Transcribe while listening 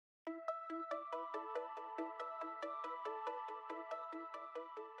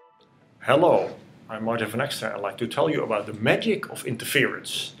Hello, I'm Martin van Exter. I'd like to tell you about the magic of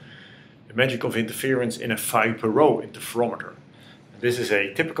interference. The magic of interference in a Perot interferometer. This is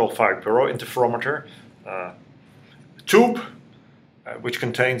a typical Perot interferometer tube which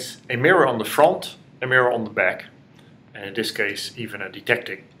contains a mirror on the front, a mirror on the back, and in this case even a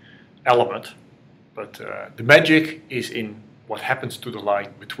detecting element. But the magic is in what happens to the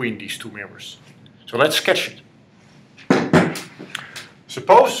light between these two mirrors. So let's sketch it.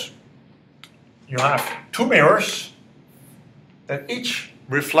 Suppose you have two mirrors that each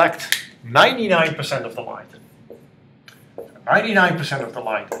reflect 99% of the light. 99% of the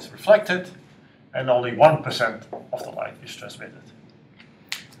light is reflected and only 1% of the light is transmitted.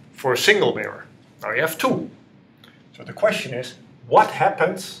 For a single mirror, now you have two. So the question is, what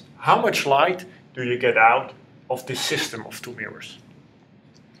happens, how much light do you get out of this system of two mirrors?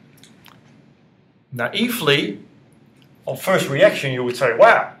 Naively, on first reaction you would say,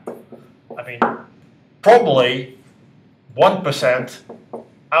 well, I mean, probably 1%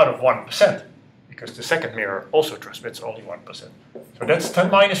 out of 1%, because the second mirror also transmits only 1%. So that's 10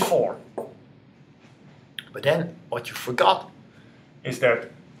 minus 4. But then what you forgot is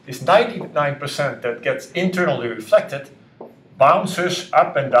that this 99% that gets internally reflected bounces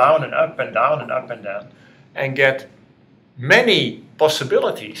up and down and up and down and up and down and get many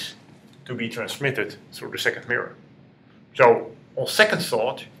possibilities to be transmitted through the second mirror. So on second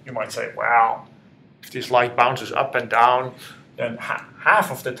thought, you might say, well, if this light bounces up and down, then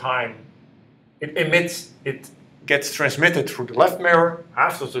half of the time it gets transmitted through the left mirror,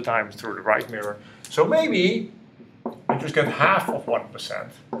 half of the time through the right mirror. So maybe you just get half of 1%,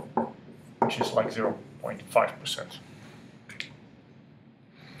 which is like 0.5%.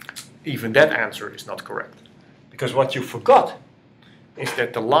 Even that answer is not correct, because what you forgot is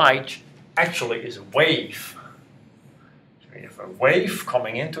that the light actually is a wave. So you have a wave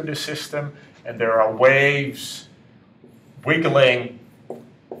coming into the system, and there are waves wiggling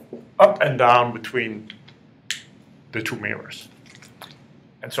up and down between the two mirrors.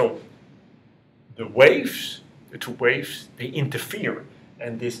 And so the waves, the two waves, they interfere.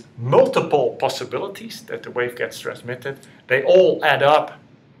 And these multiple possibilities that the wave gets transmitted, they all add up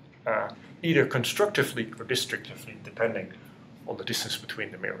either constructively or destructively, depending on the distance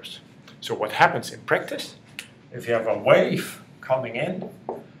between the mirrors. So what happens in practice, if you have a wave coming in,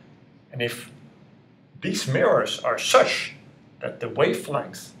 and if these mirrors are such that the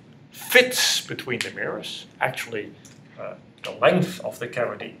wavelength fits between the mirrors, actually the length of the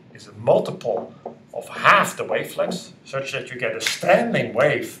cavity is a multiple of half the wavelength, such that you get a standing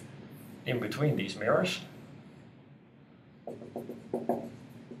wave in between these mirrors.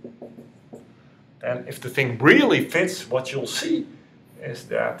 Then if the thing really fits, what you'll see is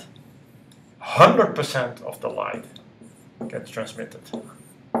that 100% of the light gets transmitted.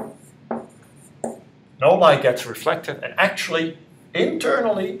 No light gets reflected, and actually,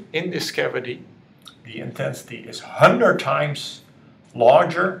 internally in this cavity, the intensity is 100 times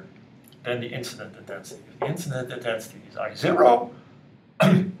larger than the incident intensity. If the incident intensity is I0,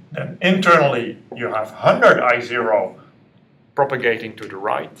 then internally you have 100 I0 propagating to the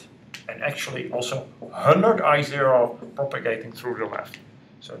right, and actually also 100 I0 propagating through the left.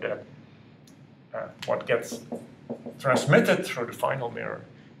 So that what gets transmitted through the final mirror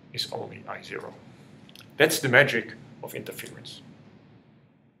is only I0. That's the magic of interference.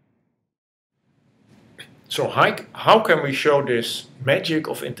 So how can we show this magic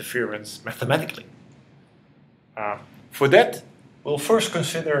of interference mathematically? For that, we'll first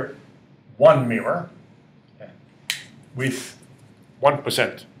consider one mirror with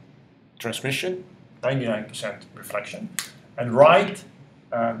 1% transmission, 99% reflection, and write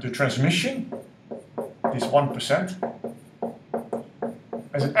the transmission, this 1%,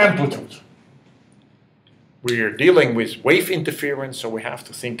 as an amplitude. We are dealing with wave interference, so we have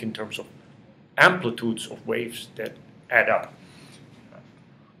to think in terms of amplitudes of waves that add up.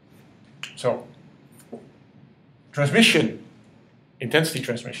 So, transmission, intensity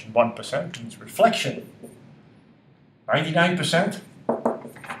transmission 1%, means reflection 99%.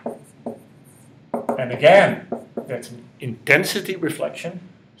 And again, that's an intensity reflection.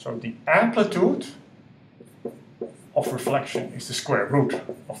 So the amplitude of reflection is the square root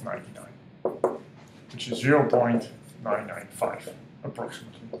of 99, which is 0.995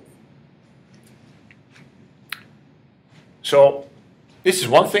 approximately. So this is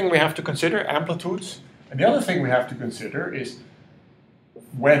one thing we have to consider, amplitudes. And the other thing we have to consider is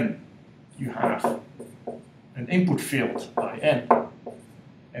when you have an input field In,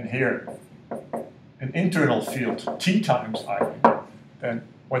 and here an internal field T times In, then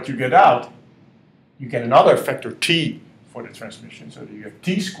what you get out, you get another factor T for the transmission, so that you get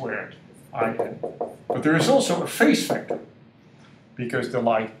T squared In. But there is also a phase factor, because the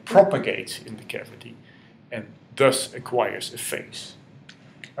light propagates in the cavity and thus acquires a phase.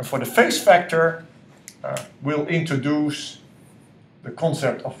 And for the phase factor, we'll introduce the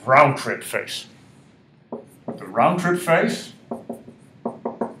concept of round-trip phase. The round-trip phase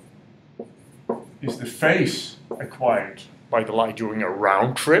is the phase acquired by the light during a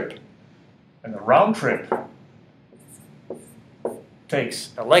round trip, and a round trip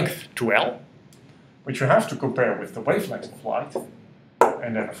takes a length 2L, which you have to compare with the wavelength of light,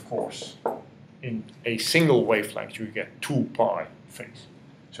 and then of course in a single wavelength you get 2 pi phase.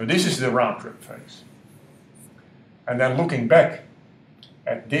 So this is the round trip phase. And then looking back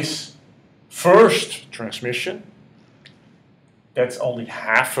at this first transmission, that's only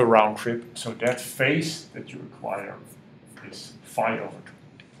half a round trip, so that phase that you acquire is phi over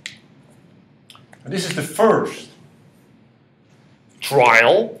 2. And this is the first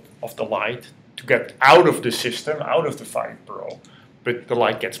trial of the light to get out of the system, out of the Fabry Perot, but the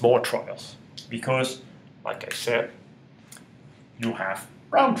light gets more trials because, like I said, you have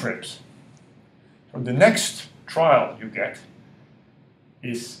round trips. So the next trial you get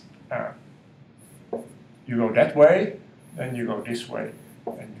is you go that way, then you go this way,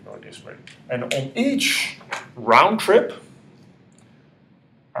 and you go this way. And on each round trip,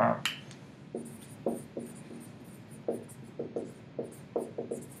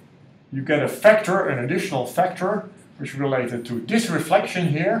 you get a factor, an additional factor, which is related to this reflection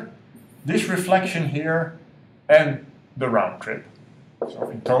here, and the round trip. So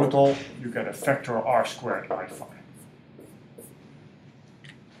in total, you get a factor r squared I phi.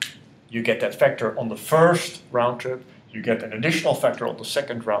 You get that factor on the first round trip, you get an additional factor on the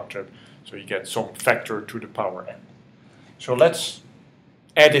second round trip, so you get some factor to the power n. So let's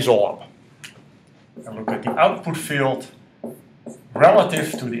add this all up and look at the output field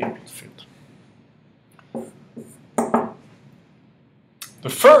relative to the input field. The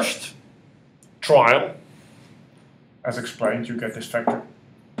first trial, as explained, you get this factor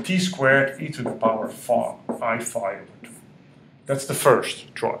t squared e to the power I phi over 2. That's the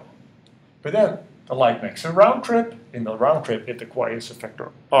first trial. But then the light makes a round trip. In the round trip, it acquires a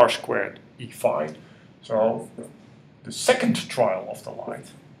factor r squared e phi. So the second trial of the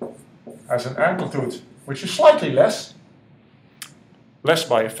light has an amplitude which is slightly less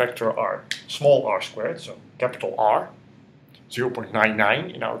by a factor r, small r squared, so capital R,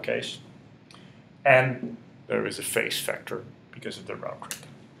 0.99 in our case. And there is a phase factor because of the round trip.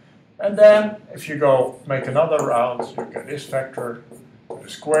 And then if you go make another round, you get this factor to the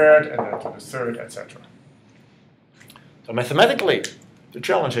squared and then to the third, etc. So mathematically, the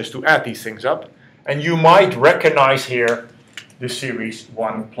challenge is to add these things up. And you might recognize here the series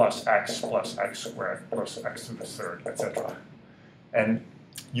 1 plus x squared plus x to the third, etc. And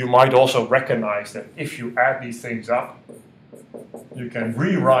you might also recognize that if you add these things up, you can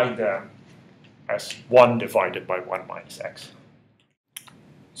rewrite them as 1 divided by 1 minus x.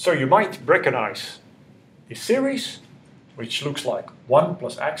 So you might recognize this series, which looks like 1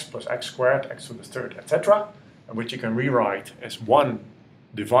 plus x squared, x to the third, etc., and which you can rewrite as 1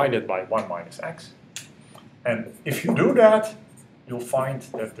 divided by 1 minus x. And if you do that, you'll find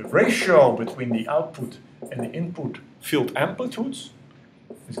that the ratio between the output and the input field amplitudes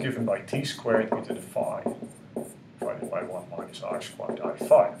is given by t squared e to the phi divided by 1 minus r squared I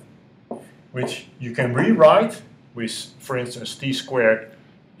phi, which you can rewrite with, for instance, t squared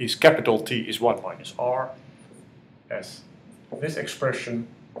is capital T is 1 minus r as this expression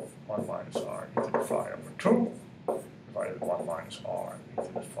 1 minus r e to the phi over 2 divided by 1 minus r e to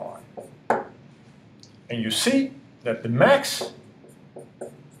the phi. And you see that the maximum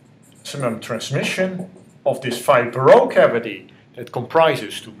transmission of this Fabry Perot cavity that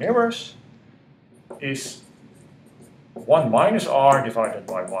comprises 2 mirrors is 1 minus r divided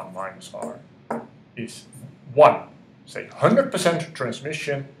by 1 minus r is 1. Say 100%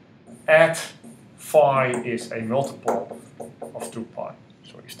 transmission at phi is a multiple of 2 pi.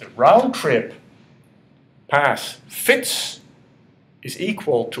 So if the round trip path fits is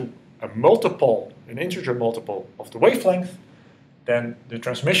equal to a multiple, an integer multiple of the wavelength, then the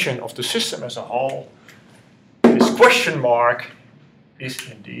transmission of the system as a whole, this question mark, is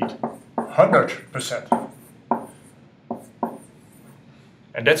indeed 100%.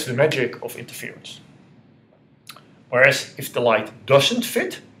 And that's the magic of interference. Whereas if the light doesn't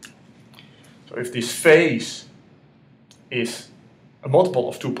fit, so if this phase is a multiple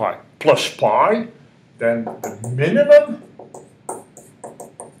of 2 pi plus pi, then the minimum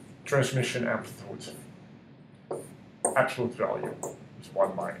transmission amplitude, absolute value, is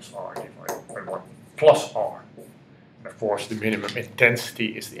 1 minus r divided by 1 plus r. And of course, the minimum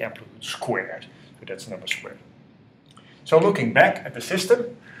intensity is the amplitude squared, so that's number squared. So looking back at the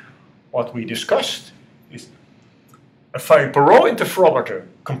system, what we discussed is a Perot interferometer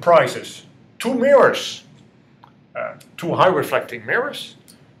comprises two mirrors, two high reflecting mirrors.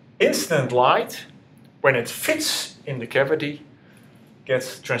 Incident light, when it fits in the cavity,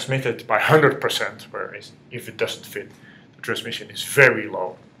 gets transmitted by 100%, whereas if it doesn't fit, the transmission is very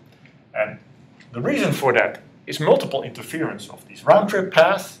low. And the reason for that is multiple interference of these round-trip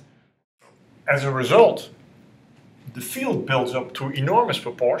paths. As a result, the field builds up to enormous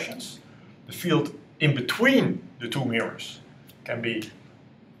proportions. The field in between the two mirrors can be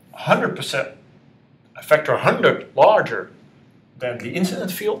 100%, a factor 100 larger than the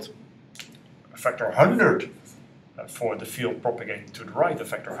incident field, a factor 100 for the field propagating to the right, a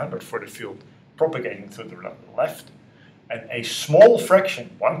factor 100 for the field propagating to the left, and a small fraction,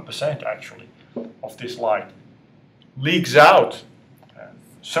 1% actually, of this light leaks out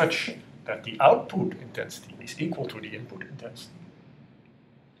such that the output intensity is equal to the input intensity.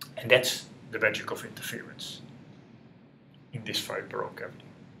 And that's the magic of interference in this Perot cavity.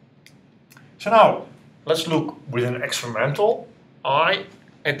 So now, let's look with an experimental eye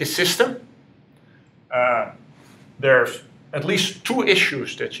at this system. There's at least two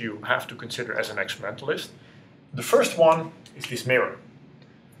issues that you have to consider as an experimentalist. The first one is this mirror.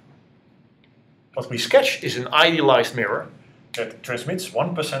 What we sketch is an idealized mirror that transmits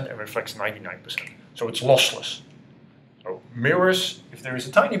 1% and reflects 99%. So it's lossless. So mirrors, if there is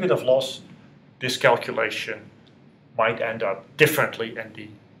a tiny bit of loss, this calculation might end up differently, and the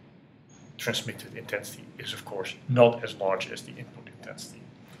transmitted intensity is of course not as large as the input intensity.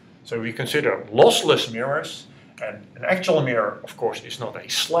 So we consider lossless mirrors, and an actual mirror of course is not a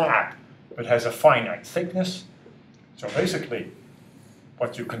slab but has a finite thickness. So basically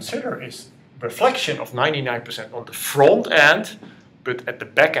what you consider is reflection of 99% on the front end, but at the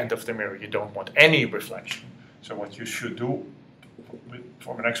back end of the mirror you don't want any reflection. So what you should do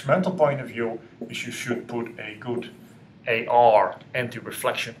from an experimental point of view is you should put a good AR,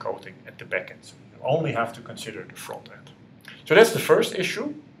 anti-reflection coating, at the back end. So you only have to consider the front end. So that's the first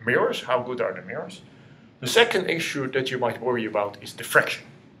issue, mirrors. How good are the mirrors? The second issue that you might worry about is diffraction.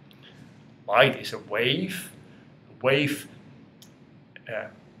 Light is a wave. A wave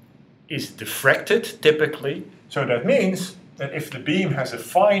is diffracted typically. So that means that if the beam has a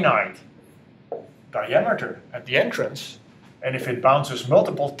finite diameter at the entrance, and if it bounces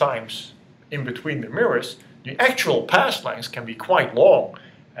multiple times in between the mirrors, the actual path length can be quite long,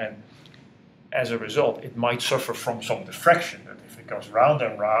 and as a result it might suffer from some diffraction, that if it goes round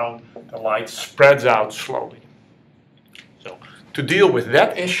and round, the light spreads out slowly. So to deal with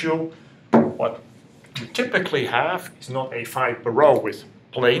that issue, what you typically have is not a Perot with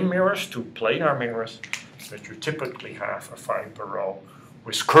plane mirrors, two planar mirrors, but you typically have a Perot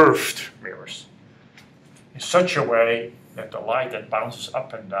with curved mirrors, in such a way that the light that bounces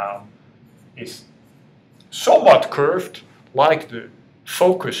up and down is somewhat curved, like the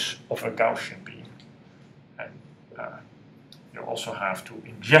focus of a Gaussian beam. And you also have to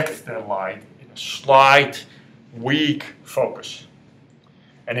inject the light in a slight, weak focus.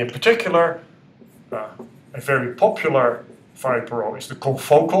 And in particular, a very popular Perot is the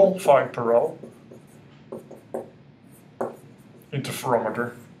confocal Perot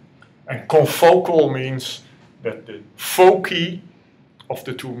interferometer. And confocal means that the foci of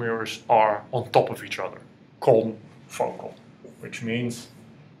the two mirrors are on top of each other. Confocal, which means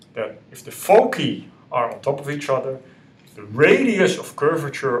that if the foci are on top of each other, the radius of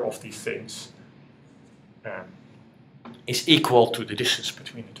curvature of these things is equal to the distance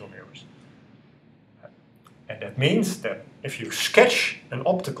between the two mirrors. And that means that if you sketch an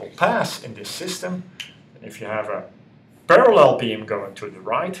optical path in this system, and if you have a parallel beam going to the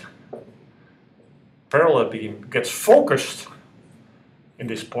right, parallel beam gets focused in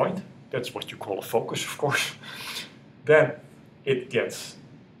this point, that's what you call a focus, of course, then it gets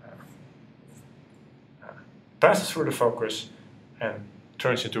passes through the focus and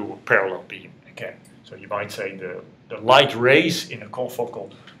turns into a parallel beam again. So you might say the light rays in a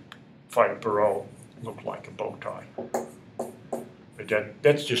confocal Perot look like a bow tie. But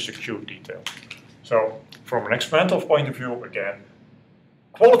that's just a cute detail. So from an experimental point of view, again,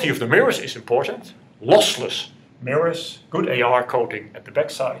 quality of the mirrors is important. Lossless mirrors, good AR coating at the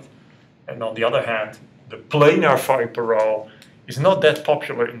backside. And on the other hand, the planar Perot is not that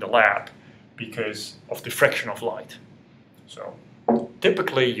popular in the lab because of diffraction of light. So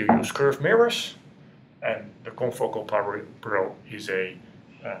typically you use curved mirrors, and the confocal Perot is a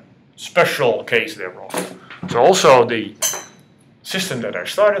special case thereof. So also the system that I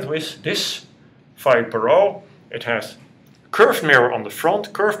started with, this Perot, It has curved mirror on the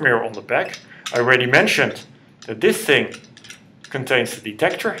front, curved mirror on the back. I already mentioned that this thing contains the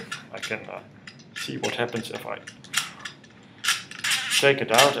detector. I can see what happens if I take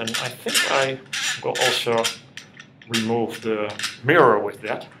it out, and I think I will also remove the mirror with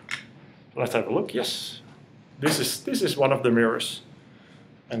that. Let's have a look. Yes, this is one of the mirrors,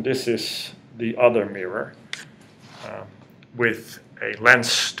 and this is the other mirror with a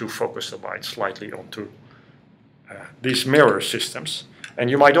lens to focus the light slightly onto these mirror systems. And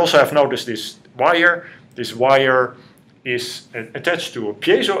you might also have noticed this wire. This wire is attached to a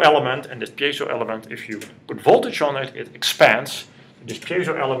piezo element, and this piezo element, if you put voltage on it, it expands. This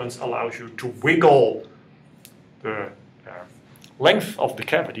piezo element allows you to wiggle the length of the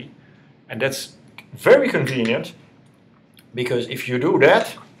cavity, and that's very convenient, because if you do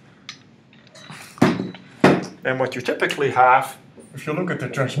that, then what you typically have, if you look at the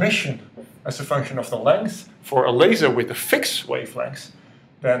transmission as a function of the length for a laser with a fixed wavelength,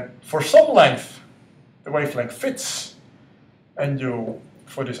 then for some length the wavelength fits, and you,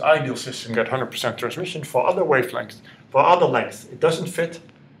 for this ideal system, get 100% transmission. For other wavelengths, for other lengths, it doesn't fit,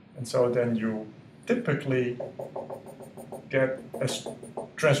 and so then you typically get a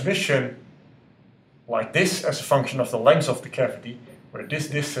transmission like this as a function of the length of the cavity, where this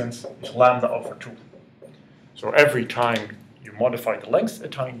distance is lambda over 2. So every time you modify the length a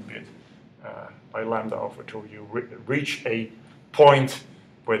tiny bit by lambda over 2, you reach a point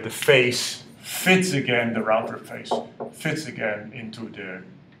where the face fits again, the router face fits again into the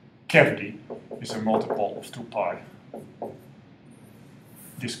cavity, is a multiple of 2 pi,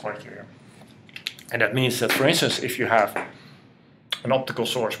 this criterion. And that means that, for instance, if you have an optical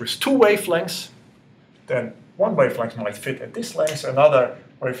source with 2 wavelengths, then one wavelength might fit at this length, another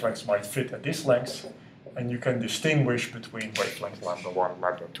wavelength might fit at this length, and you can distinguish between wavelength lambda 1 and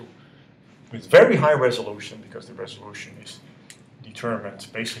lambda 2 with very high resolution, because the resolution is determined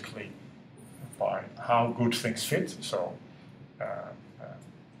basically by how good things fit. So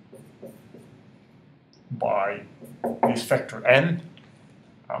by this factor n,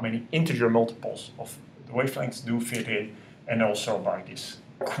 how many integer multiples of the wavelengths do fit in, and also by this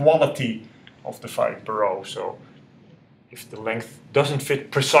quality of the phi Perot. So if the length doesn't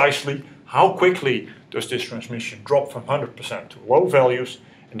fit precisely, how quickly does this transmission drop from 100% to low values,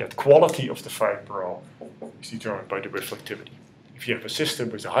 and that quality of the phi Perot is determined by the reflectivity. If you have a system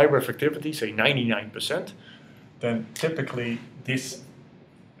with a high reflectivity, say 99%, then typically this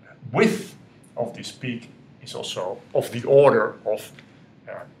width of this peak is also of the order of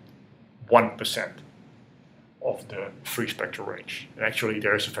 1% of the free spectral range. And actually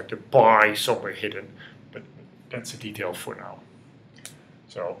there is a factor pi somewhere hidden, but that's a detail for now.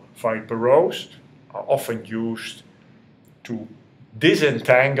 So phi Perots are often used to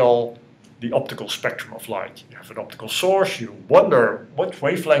disentangle the optical spectrum of light. You have an optical source, you wonder what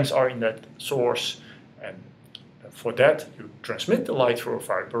wavelengths are in that source, and for that you transmit the light through a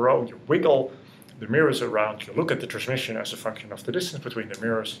phi Perot, you wiggle the mirrors around, you look at the transmission as a function of the distance between the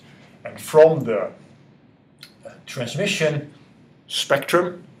mirrors, and from the transmission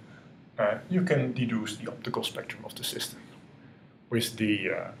spectrum you can deduce the optical spectrum of the system, with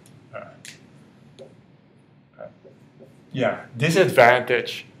the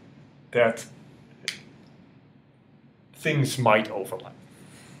disadvantage that things might overlap.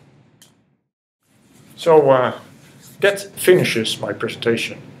 So that finishes my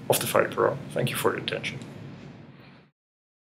presentation of the phi Perot. Thank you for your attention.